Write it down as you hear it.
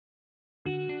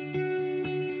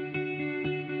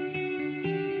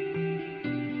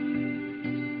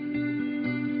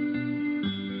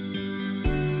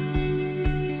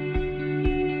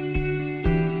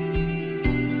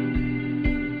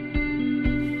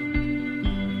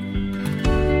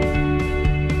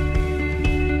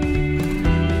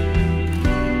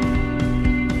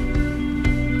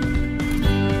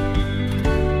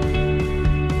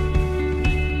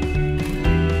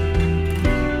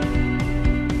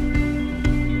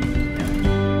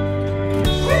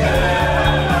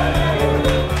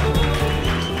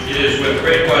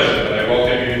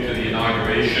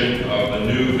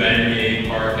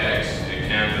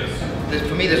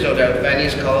there's no doubt,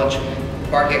 Vanier College,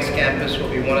 Parc-Ex Campus will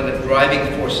be one of the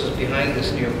driving forces behind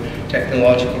this new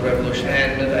technological revolution.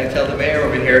 And I tell the mayor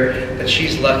over here that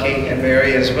she's lucky, and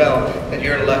Mary as well, that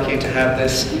you're lucky to have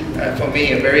this, for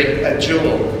me, a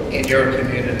jewel in your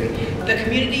community. The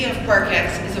community of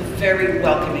Parc-Ex is a very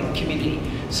welcoming community.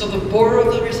 So the borough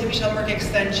of Villeray Michel Parc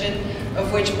Extension,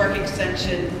 of which Parc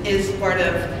Extension is part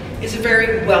of, is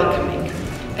very welcoming.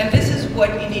 And this is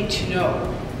what you need to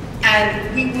know.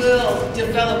 And we will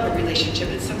develop a relationship.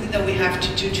 It's something that we have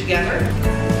to do together.